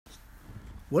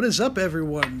What is up,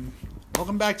 everyone?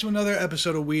 Welcome back to another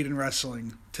episode of Weed and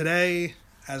Wrestling. Today,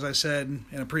 as I said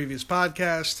in a previous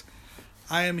podcast,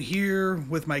 I am here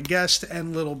with my guest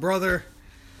and little brother.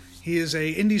 He is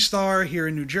a indie star here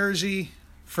in New Jersey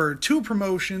for two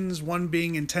promotions, one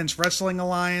being Intense Wrestling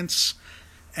Alliance,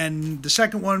 and the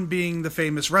second one being the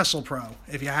famous wrestlepro.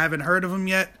 If you haven't heard of them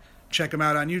yet, check them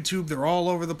out on YouTube. They're all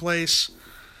over the place.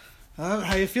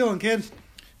 How you feeling, kid?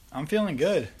 I'm feeling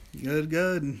good.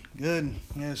 Good.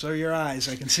 Yeah, so are your eyes.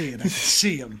 I can see it. I can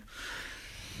see them.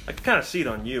 I can kind of see it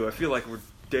on you. I feel like we're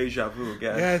deja vu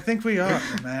again. Yeah, I think we are,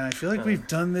 man. I feel like we've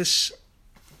done this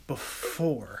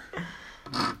before.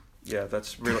 Yeah,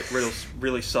 that's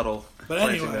really subtle. But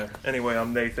planting there. Anyway,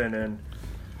 I'm Nathan, and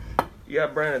yeah,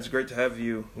 Brandon, it's great to have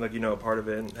you, a part of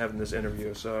it and having this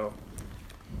interview. So,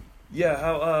 yeah,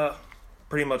 how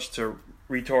pretty much to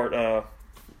retort,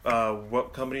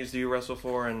 what companies do you wrestle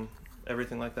for and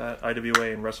everything like that?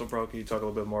 IWA and wrestlepro. Can you talk a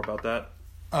little bit more about that?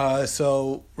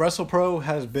 So wrestlepro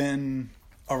has been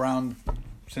around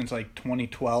since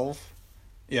 2012.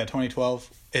 Yeah, 2012.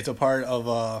 It's a part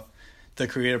of the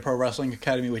Creative Pro Wrestling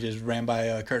Academy, which is ran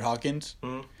by Kurt Hawkins.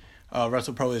 Mm-hmm.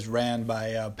 wrestlepro is ran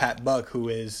by Pat Buck, who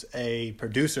is a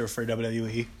producer for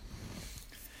WWE.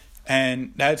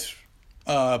 And that's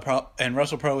and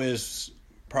wrestlepro is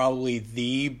probably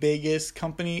the biggest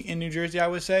company in New Jersey, I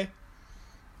would say.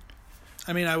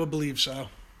 I mean, I would believe so.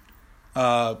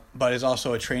 But it's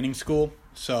also a training school.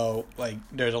 So,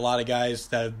 there's a lot of guys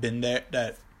that have been there,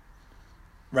 that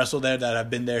wrestle there, that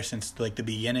have been there since, the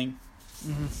beginning.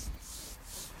 Mm-hmm.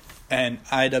 And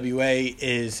IWA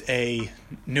is a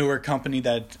newer company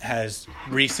that has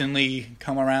recently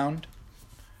come around.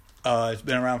 It's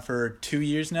been around for 2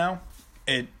 years now.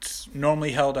 It's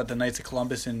normally held at the Knights of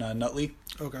Columbus in Nutley.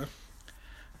 Okay.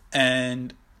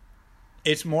 And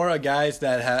it's more of guys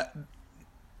that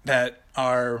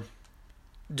are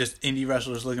just indie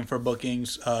wrestlers looking for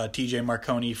bookings. TJ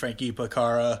Marconi, Frankie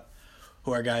Picara,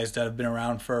 who are guys that have been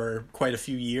around for quite a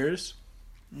few years.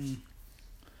 Mm.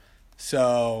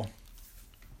 So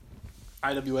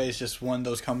IWA is just one of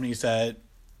those companies that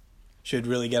should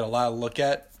really get a lot of look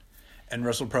at. And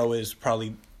wrestlepro is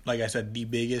probably, like I said, the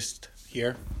biggest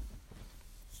here.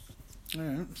 All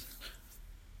right.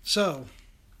 So,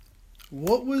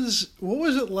 what was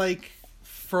it like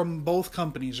from both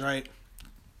companies, right?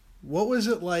 What was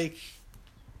it like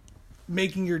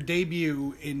making your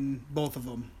debut in both of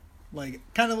them?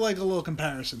 Kind of like a little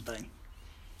comparison thing.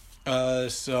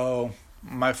 So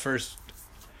my first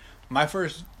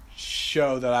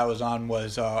show that I was on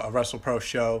was a wrestlepro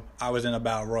show. I was in a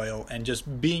battle royal, and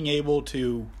just being able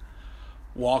to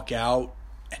walk out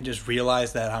and just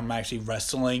realize that I'm actually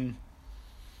wrestling,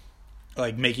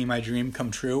 making my dream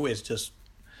come true,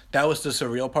 that was the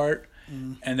surreal part.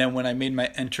 Mm. And then when I made my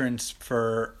entrance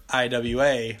for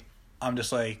IWA, I'm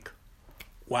just like,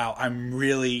 wow, I'm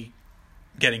really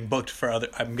getting booked for another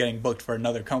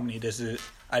company.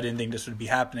 I didn't think this would be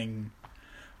happening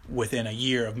within a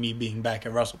year of me being back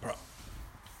at wrestlepro.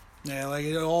 Yeah,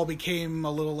 it all became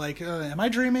a little am I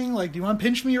dreaming? Do you want to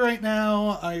pinch me right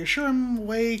now? Are you sure I'm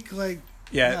awake?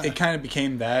 Yeah, it kind of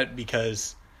became that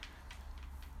because,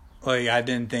 I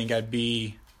didn't think I'd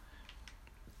be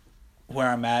where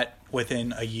I'm at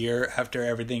within a year after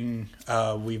everything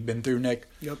we've been through, Nick.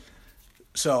 Yep.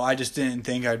 So I just didn't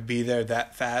think I'd be there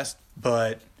that fast,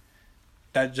 but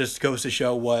that just goes to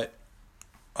show what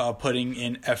putting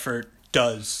in effort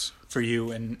does for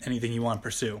you and anything you want to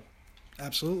pursue.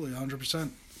 Absolutely, 100%.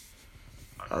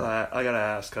 I gotta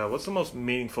ask, what's the most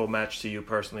meaningful match to you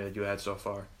personally that you had so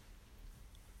far?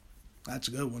 That's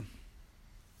a good one.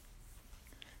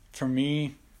 For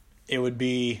me, it would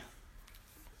be...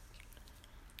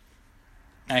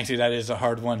 Actually, that is a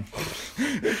hard one.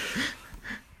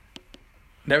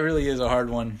 That really is a hard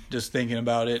one, just thinking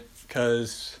about it,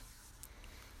 because,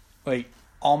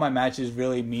 all my matches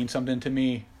really mean something to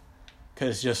me,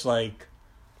 because just,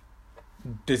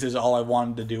 this is all I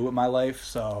wanted to do with my life,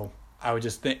 so I'd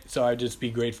just be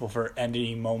grateful for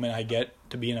any moment I get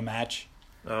to be in a match.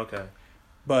 Okay.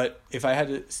 But if I had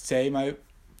to say one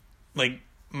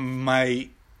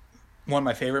of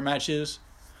my favorite matches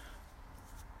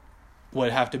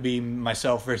would have to be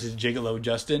myself versus Gigolo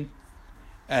Justin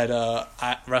at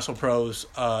WrestlePro's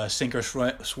Sink or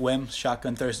Swim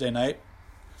Shotgun Thursday night,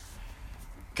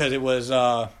 because it was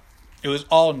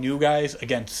all new guys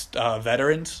against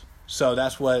veterans, so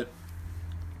that's what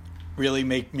really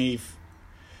made me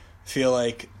feel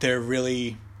like they're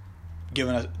really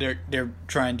giving us they're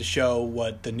trying to show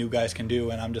what the new guys can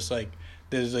do, and I'm just like,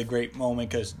 this is a great moment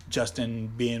because Justin,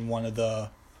 being one of the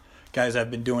guys that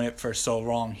have been doing it for so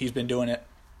long, he's been doing it,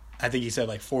 I think he said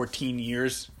 14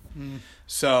 years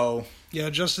So Yeah,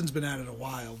 Justin's been at it a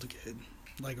while to get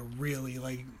like a really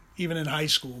even in high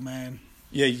school, man.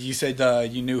 yeah, you said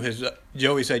you knew his.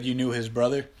 Joey said you knew his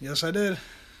brother. Yes, I did.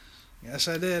 Yes,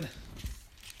 I did.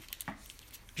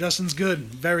 Justin's good,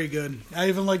 very good. I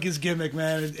even like his gimmick,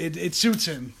 man. It suits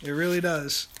him. It really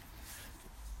does.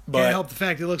 Can't help the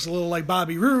fact he looks a little like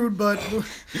Bobby Roode, but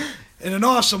in an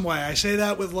awesome way. I say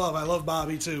that with love. I love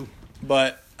Bobby too.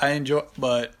 But I enjoy.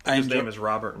 His name is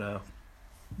Robert now.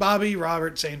 Bobby,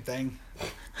 Robert, same thing.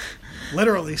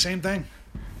 Literally, same thing.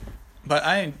 But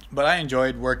I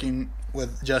enjoyed working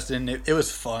with Justin. It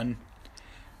was fun.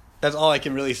 That's all I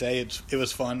can really say. It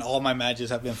was fun. All my matches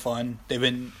have been fun. They've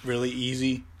been really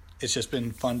easy. It's just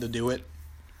been fun to do it.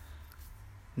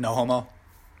 No homo.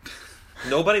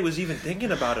 Nobody was even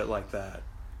thinking about it like that.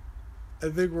 I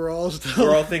think we're all still...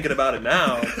 We're all thinking about it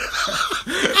now.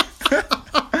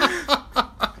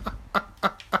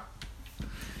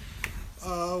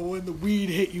 When the weed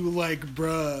hit you like,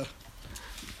 bruh.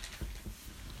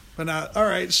 But now, all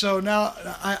right, so now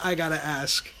I gotta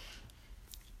ask.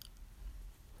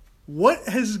 What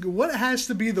has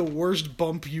to be the worst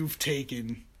bump you've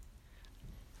taken?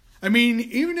 I mean,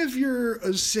 even if you're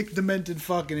a sick, demented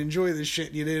fuck and enjoy this shit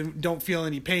and you don't feel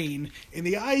any pain, in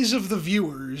the eyes of the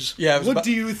viewers, what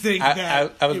do you think I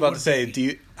was about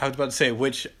to say,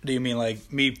 which do you mean,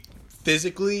 like me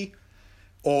physically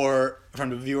or from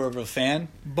the viewer of a fan?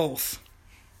 Both.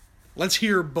 Let's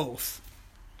hear both.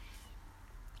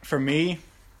 For me,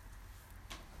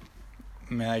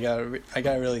 man, I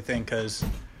gotta really think, because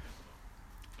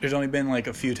there's only been like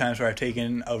a few times where I've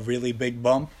taken a really big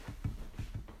bump.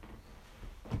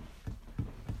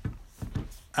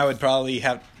 I would probably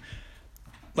have,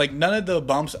 like, none of the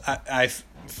bumps I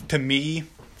to me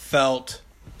felt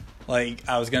like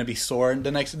I was gonna be sore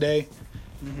the next day,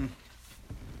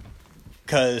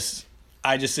 because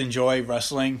I just enjoy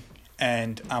wrestling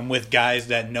and I'm with guys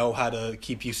that know how to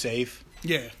keep you safe.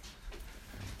 Yeah.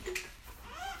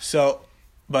 So,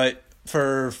 but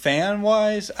for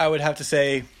fan-wise, I would have to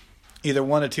say either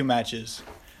one of two matches.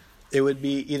 It would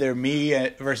be either me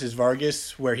versus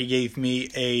Vargas, where he gave me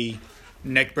a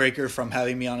neck breaker from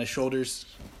having me on his shoulders.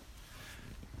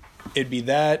 It'd be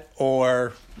that,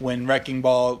 or when Wrecking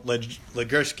Ball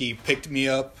Legursky picked me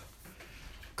up,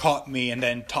 caught me, and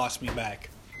then tossed me back.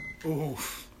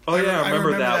 Oof. Oh, yeah, I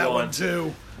remember that one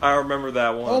too. I remember that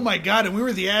one. Oh my god, and we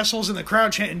were the assholes in the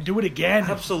crowd chanting, "Do it again."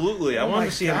 Absolutely. I wanted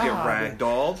to see him get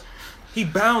ragdolled. He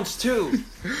bounced too.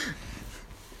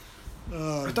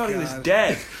 I thought he was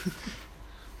dead.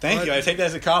 Thank you. I take that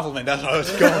as a compliment. That's what I was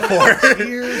going for.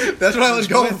 That's what I was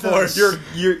going for.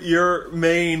 Your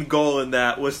main goal in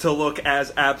that was to look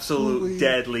as absolute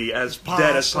deadly, as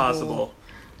dead as possible.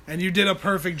 And you did a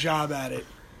perfect job at it.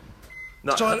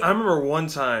 No, so I remember one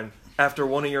time after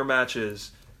one of your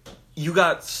matches, you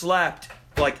got slapped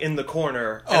like in the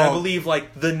corner, and I believe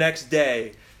like the next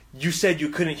day, you said you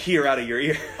couldn't hear out of your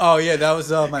ear. Oh yeah, that was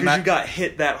my match. Because you got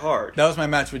hit that hard. That was my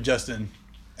match with Justin,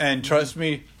 and trust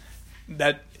me,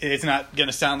 that it's not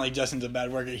gonna sound like Justin's a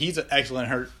bad worker. He's an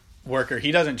excellent worker.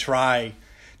 He doesn't try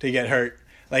to get hurt.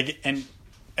 Like, and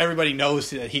everybody knows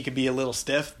that he could be a little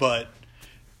stiff, but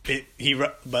there's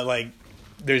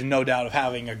no doubt of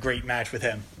having a great match with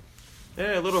him.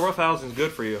 Yeah, a little roughhousing's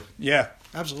good for you. Yeah.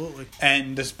 Absolutely.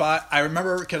 And the spot, I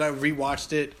remember because I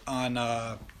rewatched it on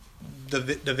the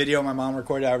video my mom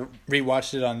recorded. I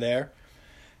rewatched it on there,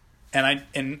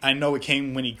 and I know it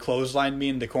came when he clotheslined me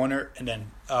in the corner, and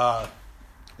then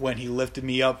when he lifted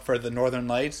me up for the Northern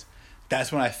Lights.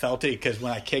 That's when I felt it, because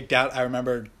when I kicked out, I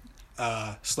remember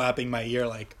slapping my ear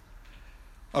like,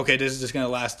 okay, this is just gonna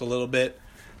last a little bit,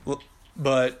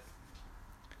 but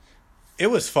it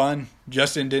was fun.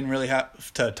 Justin didn't really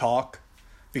have to talk,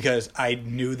 because I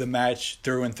knew the match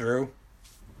through and through.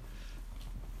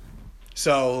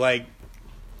 So, like,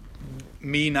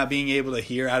 me not being able to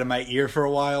hear out of my ear for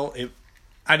a while,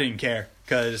 I didn't care.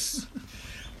 Because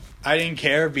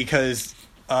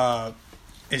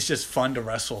it's just fun to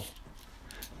wrestle.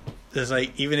 It's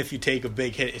like, even if you take a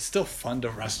big hit, it's still fun to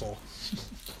wrestle.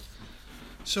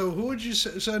 So who would you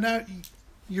say? So now,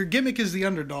 your gimmick is the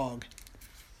underdog.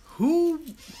 Who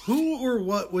or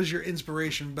what was your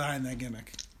inspiration behind that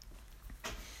gimmick?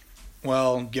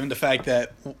 Well, given the fact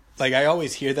that, like, I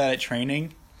always hear that at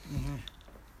training,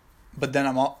 but then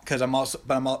I'm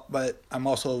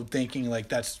also thinking, like,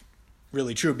 that's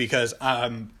really true, because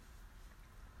I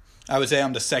would say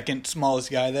I'm the second smallest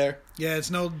guy there. Yeah,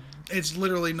 it's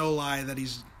literally no lie that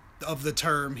he's, of the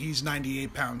term, he's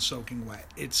 98 pounds soaking wet.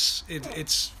 It's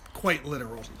quite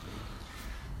literal.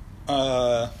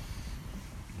 But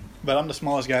I'm the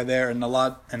smallest guy there, and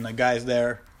the guys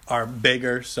there are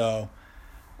bigger, so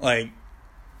like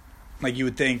you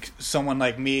would think someone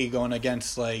like me going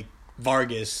against like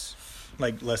Vargas,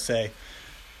 like let's say,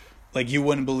 like you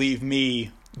wouldn't believe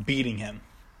me beating him.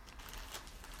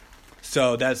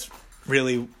 So that's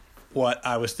really what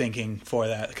I was thinking for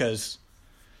that, because,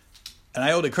 and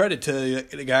I owe the credit to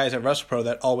the guys at WrestlePro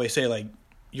that always say like,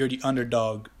 you're the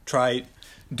underdog. Try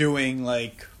doing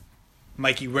like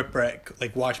Mikey Whipwreck,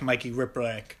 like watch Mikey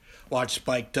Whipwreck, watch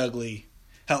Spike Dudley,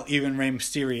 hell, even Rey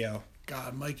Mysterio.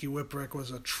 God, Mikey Whipwreck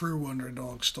was a true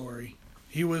underdog story.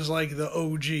 He was like the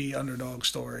OG underdog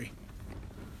story.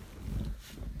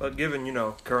 But given,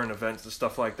 current events and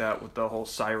stuff like that with the whole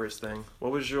Cyrus thing,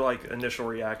 what was your like initial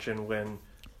reaction when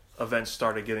events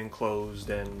started getting closed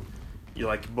and you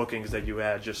like bookings that you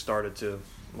had just started to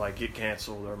like get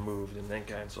canceled or moved and then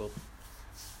canceled?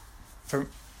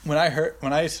 When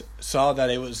I saw that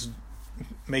it was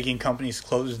making companies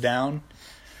close down,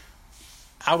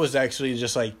 I was actually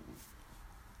just like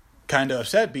kind of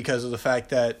upset because of the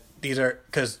fact that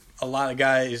because a lot of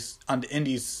guys on the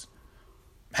indies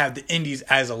have the indies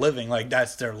as a living, like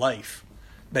that's their life.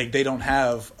 Like they don't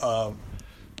have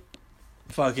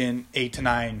fucking 8 to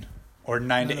 9 or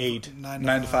 9 to 8,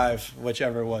 9 to 5,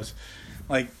 whichever it was.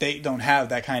 Like they don't have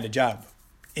that kind of job.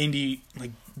 Indie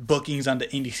like bookings on the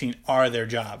indie scene are their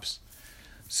jobs.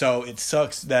 So it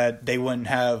sucks that they wouldn't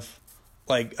have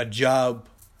like a job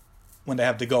when they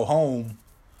have to go home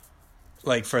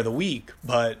like for the week.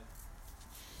 But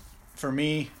for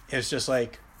me, it's just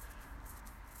like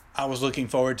I was looking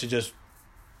forward to just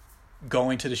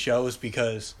going to the shows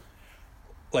because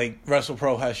like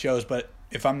WrestlePro has shows, but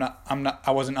if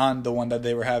I wasn't on the one that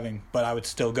they were having, but I would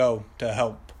still go to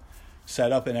help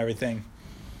set up and everything.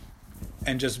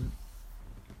 And just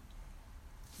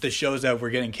the shows that were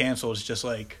getting canceled is just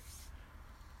like,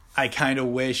 I kind of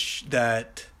wish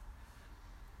that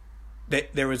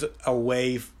there was a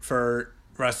way for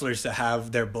wrestlers to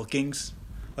have their bookings,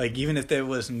 like even if there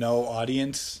was no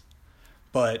audience.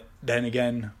 But then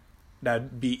again,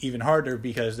 that'd be even harder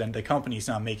because then the company's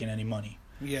not making any money.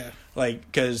 Yeah. Like,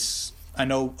 because I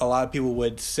know a lot of people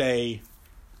would say,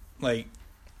 like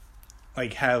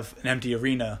have an empty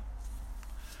arena.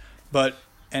 But,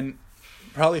 and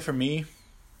probably for me,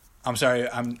 I'm sorry,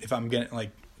 I'm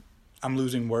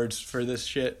losing words for this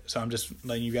shit, so I'm just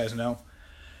letting you guys know.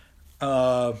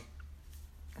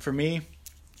 For me,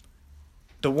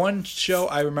 the one show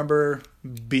I remember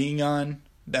being on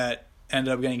that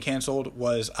ended up getting canceled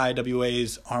was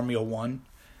IWA's Army of One.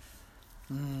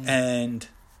 And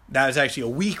that was actually a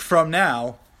week from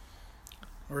now.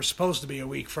 Or supposed to be a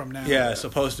week from now. Yeah,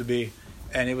 supposed to be.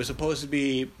 And it was supposed to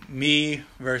be me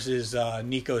versus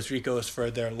Nikos Ricos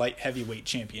for their light heavyweight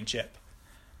championship.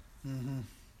 Mm-hmm.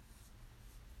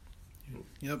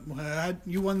 Yep.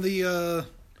 You won the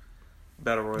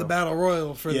Battle Royal. The Battle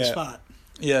Royal for the spot.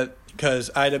 Yeah, because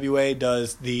IWA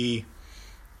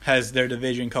has their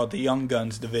division called the Young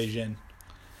Guns division.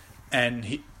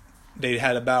 And they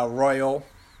had a Battle Royal.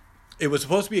 It was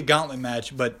supposed to be a gauntlet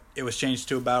match, but it was changed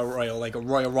to a Battle Royal, like a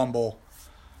Royal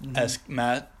Rumble-esque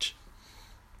match.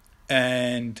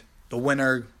 And the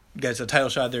winner gets a title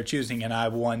shot of their choosing, and I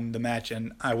won the match,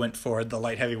 and I went for the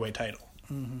light heavyweight title.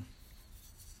 Mm-hmm.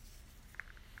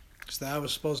 So that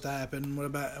was supposed to happen. What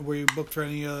about, were you booked for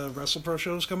any WrestlePro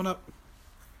shows coming up?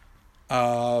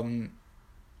 I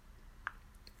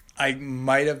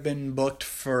might have been booked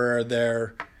for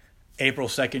their April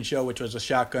 2nd show, which was a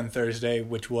Shotgun Thursday,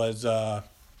 which was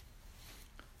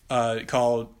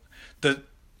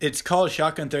it's called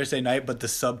Shotgun Thursday Night, but the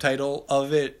subtitle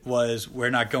of it was "We're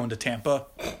Not Going to Tampa."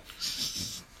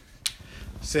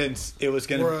 Since it was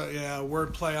gonna,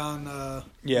 wordplay on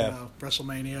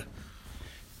WrestleMania.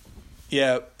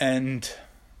 Yeah, and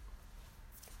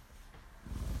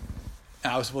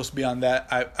I was supposed to be on that.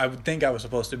 I would think I was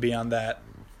supposed to be on that,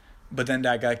 but then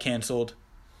that got canceled.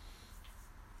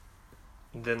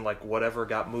 And then, like, whatever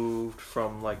got moved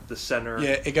from, like, the center.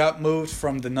 Yeah, it got moved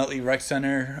from the Nutley Rec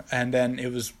Center, and then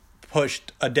it was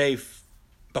pushed a day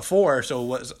before,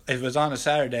 so it was on a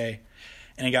Saturday,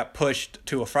 and it got pushed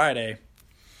to a Friday,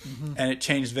 and it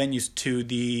changed venues to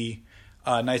the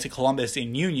Knights of Columbus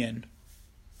in Union.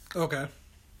 Okay.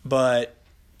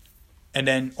 And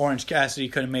then Orange Cassidy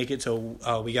couldn't make it, so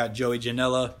we got Joey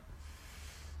Janela.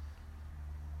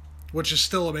 Which is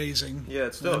still amazing. Yeah,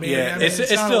 it's still. It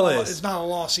still is. It's not a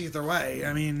loss either way.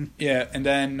 I mean. Yeah, and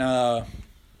then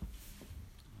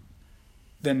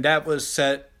that was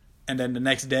set, and then the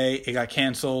next day it got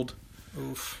canceled.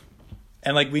 Oof.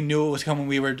 And like we knew it was coming.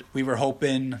 We were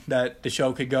hoping that the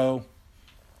show could go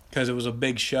because it was a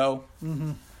big show.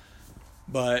 Mm-hmm.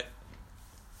 But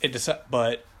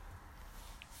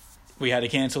we had to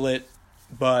cancel it.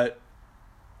 But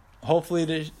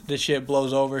hopefully this shit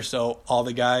blows over so all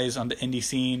the guys on the indie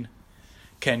scene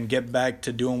can get back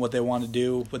to doing what they want to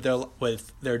do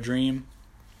with their dream.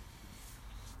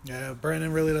 Yeah,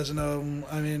 Brandon really doesn't know.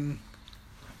 I mean,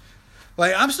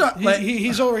 like I'm starting. Like,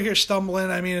 he's over here stumbling.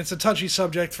 I mean, it's a touchy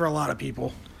subject for a lot of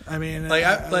people. I mean,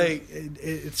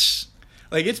 it's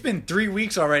like it's been 3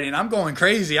 weeks already, and I'm going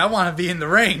crazy. I want to be in the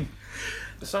ring.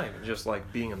 It's not even just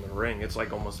like being in the ring. It's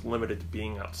like almost limited to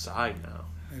being outside now.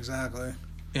 Exactly.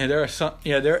 Yeah, there are some.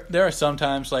 Yeah, there are some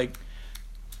times like.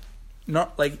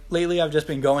 Not like lately, I've just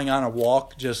been going on a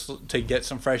walk just to get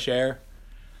some fresh air,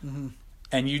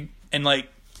 and like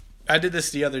I did this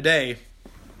the other day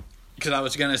because I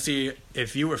was gonna see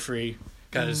if you were free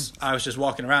because I was just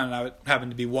walking around and I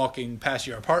happened to be walking past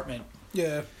your apartment.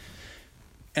 Yeah.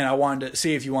 And I wanted to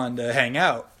see if you wanted to hang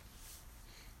out,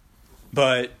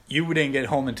 but you didn't get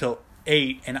home until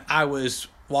 8, and I was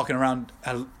walking around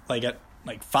at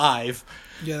 5.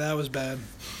 Yeah, that was bad.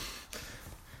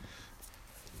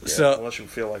 Yeah, so unless you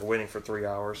feel like waiting for 3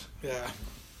 hours. Yeah.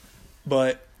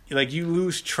 But like you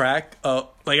lose track of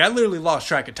I literally lost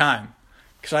track of time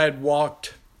because I had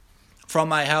walked from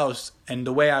my house, and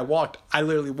the way I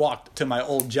literally walked to my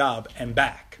old job and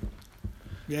back.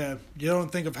 Yeah, you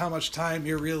don't think of how much time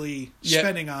you're really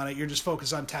spending on it. You're just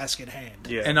focused on task at hand.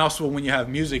 Yeah, and also when you have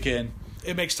music in,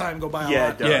 it makes time go by a yeah,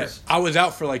 lot. It does. Yeah, I was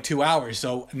out for like 2 hours,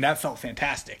 and that felt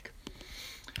fantastic.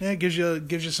 Yeah, it gives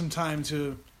you some time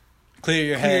to clear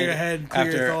your head, clear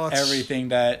after your thoughts. Everything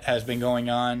that has been going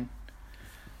on.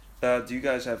 Do you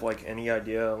guys have like any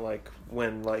idea like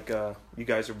when you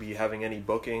guys will be having any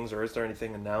bookings, or is there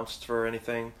anything announced for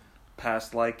anything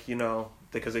past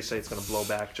because they say it's going to blow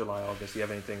back July, August? Do you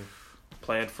have anything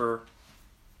planned for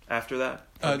after that?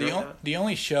 The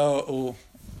only show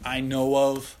I know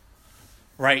of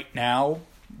right now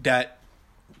that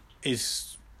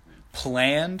is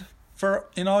planned for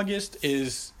in August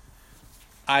is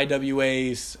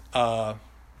IWA's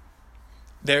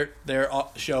their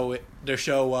show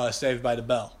Saved by the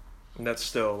Bell. And that's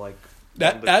still on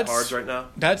the that's cards right now.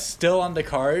 That's still on the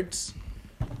cards,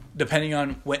 depending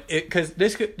on when it because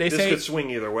this could swing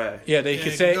either way. Yeah, they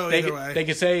could say they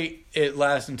could say it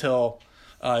lasts until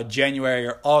January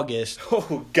or August.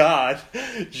 Oh God,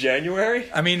 January?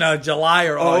 I mean July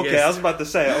or August. Okay, I was about to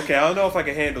say. Okay, I don't know if I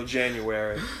can handle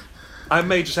January. I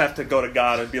may just have to go to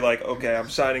God and be like, okay, I'm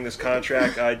signing this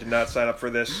contract. I did not sign up for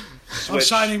this. Switch. I'm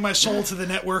signing my soul to the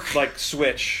network.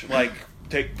 Switch.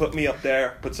 Put me up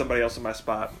there. Put somebody else in my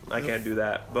spot. I can't do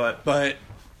that. But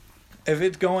if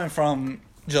it's going from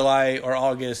July or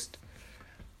August,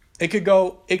 it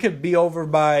could be over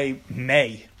by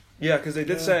May. Yeah, because they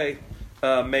did say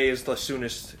May is the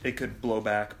soonest it could blow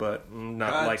back, but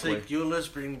not likely. Take you, let's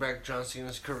bring back John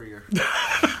Cena's career.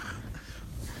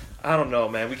 I don't know,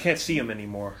 man. We can't see him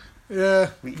anymore. Yeah,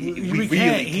 we can't.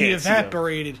 Really He can't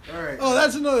evaporated. All right. Oh,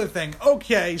 that's another thing.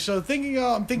 Okay, so I'm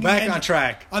thinking back on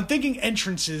track. I'm thinking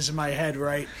entrances in my head,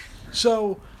 right?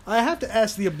 So I have to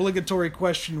ask the obligatory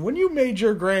question: when you made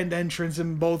your grand entrance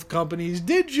in both companies,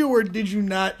 did you or did you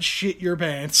not shit your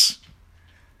pants?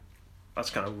 That's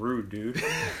kind of rude, dude.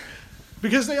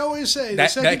 Because they always say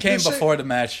that came before the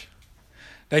match.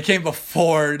 That came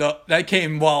that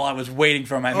came while I was waiting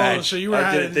for my match. So you were.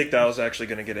 I didn't think that I was actually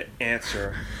going to get an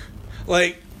answer.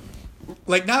 Like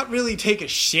not really take a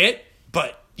shit,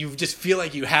 but you just feel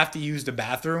like you have to use the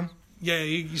bathroom. Yeah,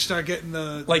 you start getting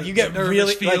you get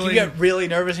really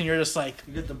nervous, and you're just like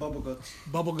You get the bubble guts.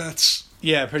 Bubble guts.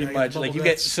 Yeah, pretty much. Like you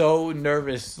get so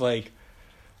nervous, like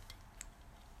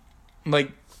my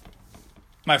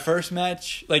first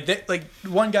match.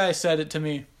 One guy said it to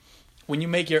me. When you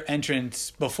make your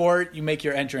entrance, before you make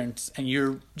your entrance, and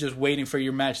you're just waiting for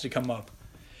your match to come up,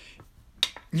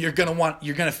 you're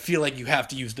gonna feel like you have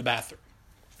to use the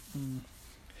bathroom.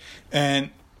 And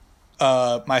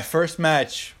my first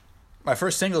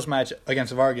singles match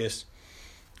against Vargas,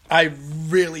 I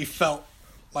really felt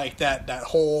like that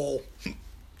whole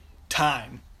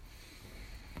time.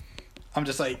 I'm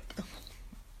just like,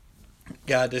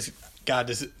 God, this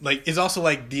it's also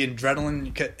like the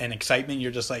adrenaline and excitement.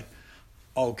 You're just like,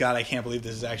 oh God, I can't believe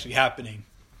this is actually happening.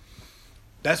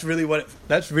 That's really what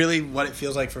it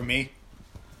feels like for me.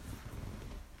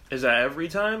 Is that every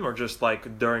time, or just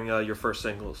during your first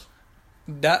singles?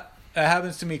 That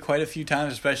happens to me quite a few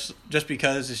times, especially just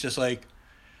because it's just like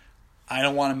I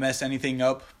don't want to mess anything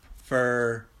up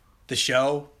for the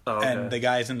show and the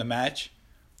guys in the match,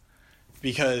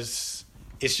 because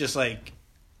it's just like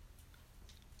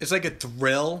it's like a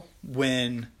thrill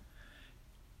when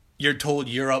you're told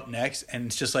you're up next, and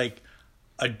it's just like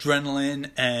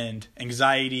adrenaline and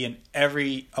anxiety and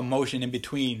every emotion in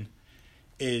between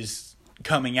is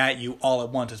coming at you all at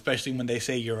once, especially when they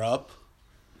say you're up.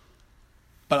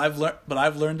 But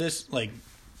I've learned this like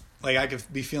I could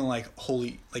be feeling like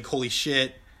holy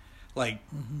shit, like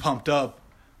pumped up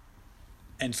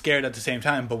and scared at the same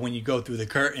time. But when you go through the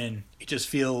curtain, it just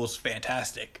feels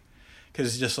fantastic because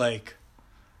it's just like,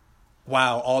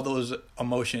 wow, all those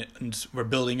emotions were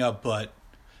building up, but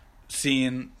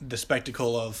seeing the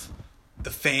spectacle of the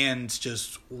fans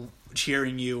just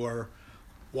cheering you or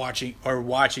watching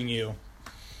you,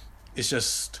 it's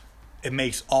just, it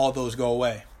makes all those go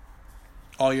away.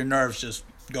 All your nerves just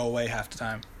go away half the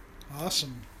time.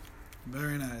 Awesome.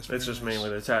 Very nice. It's just mainly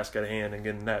the task at hand and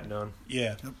getting that done.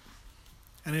 Yeah. Yep.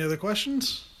 Any other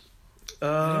questions?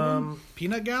 Anyone?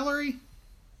 Peanut gallery?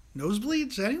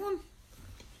 Nosebleeds? Anyone?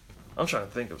 I'm trying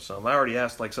to think of some. I already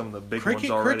asked like some of the big Cricket?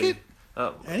 ones already. Cricket?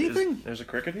 Anything? There's a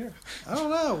cricket here? I don't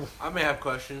know. I may have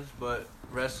questions, but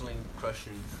wrestling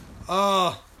questions.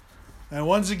 And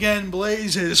once again,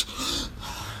 Blaze has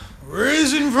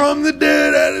risen from the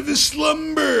dead out of his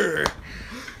slumber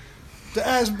to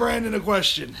ask Brandon a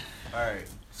question. Alright,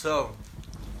 so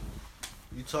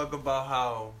you talk about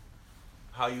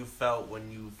how you felt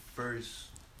when you first,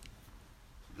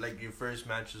 like your first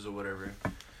matches or whatever.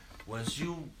 Once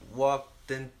you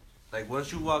walked in, like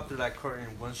once you walked through that curtain,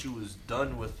 once you was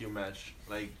done with your match,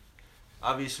 like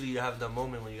obviously you have the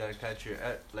moment when you gotta catch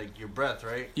your breath,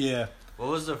 right? Yeah. What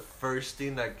was the first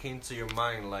thing that came to your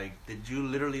mind? Like, did you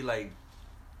literally like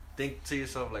think to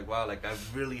yourself like, wow, like I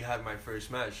really had my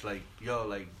first match, like yo,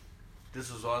 like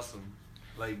this was awesome.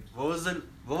 Like, what was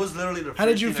literally the first How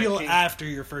did you thing feel that came, after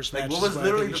your first match? like, what was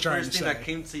literally the first thing that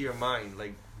came to your mind?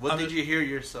 Like, what did you hear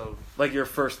yourself? Like your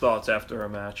first thoughts after a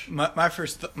match. My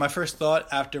first thought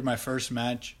after my first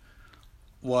match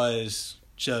was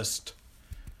just,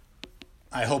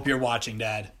 I hope you're watching,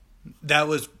 Dad. That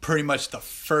was pretty much the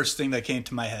first thing that came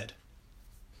to my head.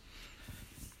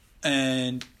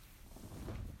 And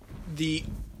the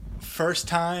first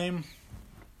time,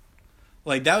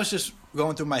 like that was just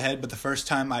going through my head, but the first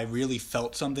time I really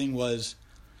felt something was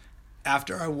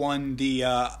after I won the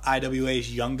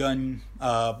IWA's Young Gun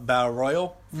Battle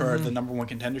Royal for the number one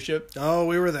contendership. Oh,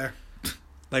 we were there.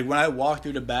 Like when I walked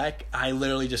through the back, I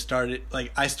literally just started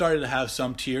to have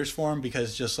some tears for him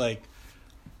because just like,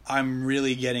 I'm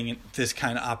really getting this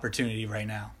kind of opportunity right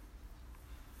now.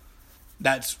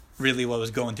 That's really what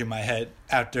was going through my head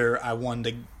after I won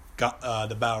the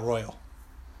Battle Royal.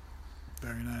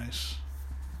 Very nice.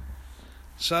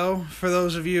 So, for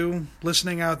those of you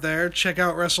listening out there, check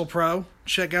out WrestlePro.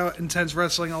 Check out Intense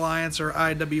Wrestling Alliance, or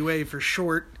IWA for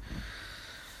short.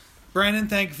 Brandon,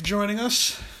 thank you for joining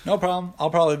us. No problem. I'll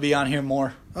probably be on here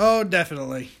more. Oh,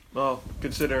 definitely. Well,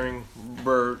 considering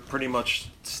we're pretty much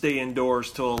stay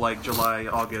indoors till like July,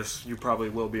 August, you probably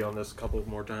will be on this a couple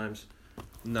more times.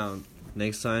 Now,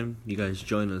 next time you guys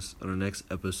join us on our next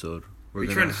episode, Are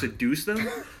you trying to seduce them?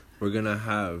 we're gonna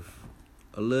have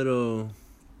a little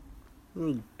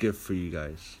gift for you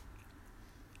guys.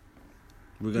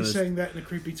 We're gonna He's saying that in a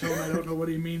creepy tone. I don't know what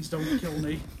he means. Don't kill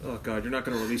me. Oh God, you're not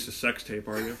going to release a sex tape,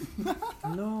 are you?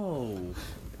 no.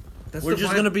 That's We're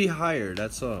just gonna be higher.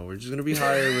 That's all. We're just gonna be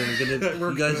higher. We're gonna give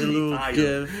you guys a little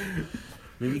gift.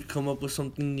 Maybe come up with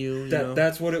something new.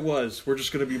 That's what it was. We're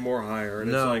just going to be more higher.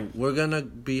 And no, it's like, we're gonna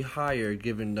be higher,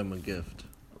 giving them a gift.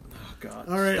 oh God.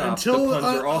 All right, stop. until the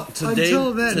puns are off.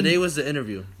 until then. Today was the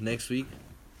interview. Next week,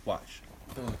 watch.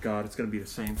 Oh God, it's going to be the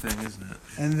same thing, isn't it?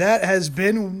 And that has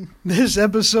been this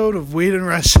episode of Weed and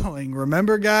Wrestling.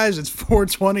 Remember, guys, it's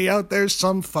 420 out there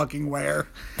some fucking where.